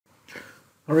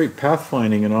All right,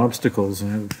 pathfinding and obstacles.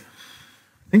 I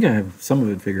think I have some of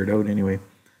it figured out anyway.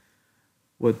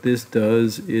 What this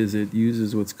does is it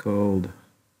uses what's called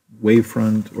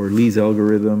wavefront or Lee's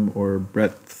algorithm or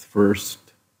breadth first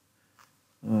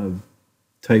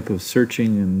type of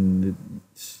searching, and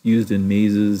it's used in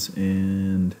mazes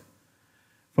and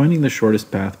finding the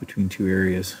shortest path between two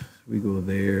areas. We go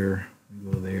there, we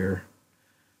go there.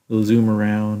 We'll zoom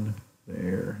around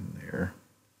there and there.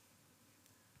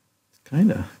 It's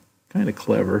kind of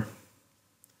clever.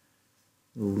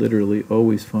 You'll literally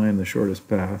always find the shortest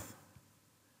path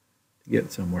to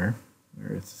get somewhere,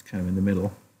 or it's kind of in the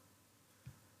middle.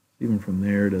 Even from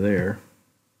there to there.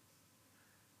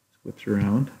 Just whips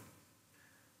around.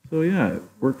 So yeah, it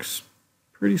works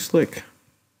pretty slick.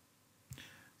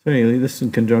 So anyway, this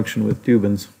in conjunction with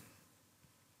Dubin's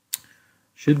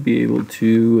should be able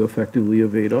to effectively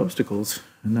evade obstacles.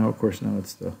 And now, of course, now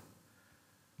it's the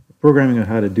programming of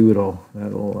how to do it all.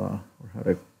 That'll or how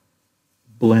to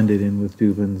blend it in with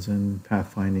Dubin's and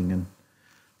pathfinding, and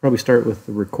probably start with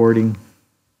the recording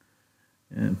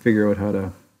and figure out how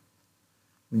to,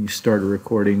 when you start a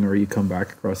recording or you come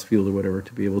back across the field or whatever,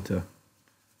 to be able to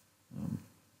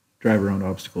drive around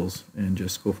obstacles and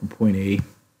just go from point A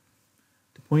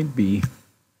to point B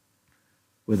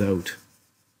without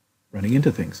running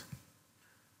into things.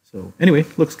 So anyway,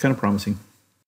 looks kind of promising.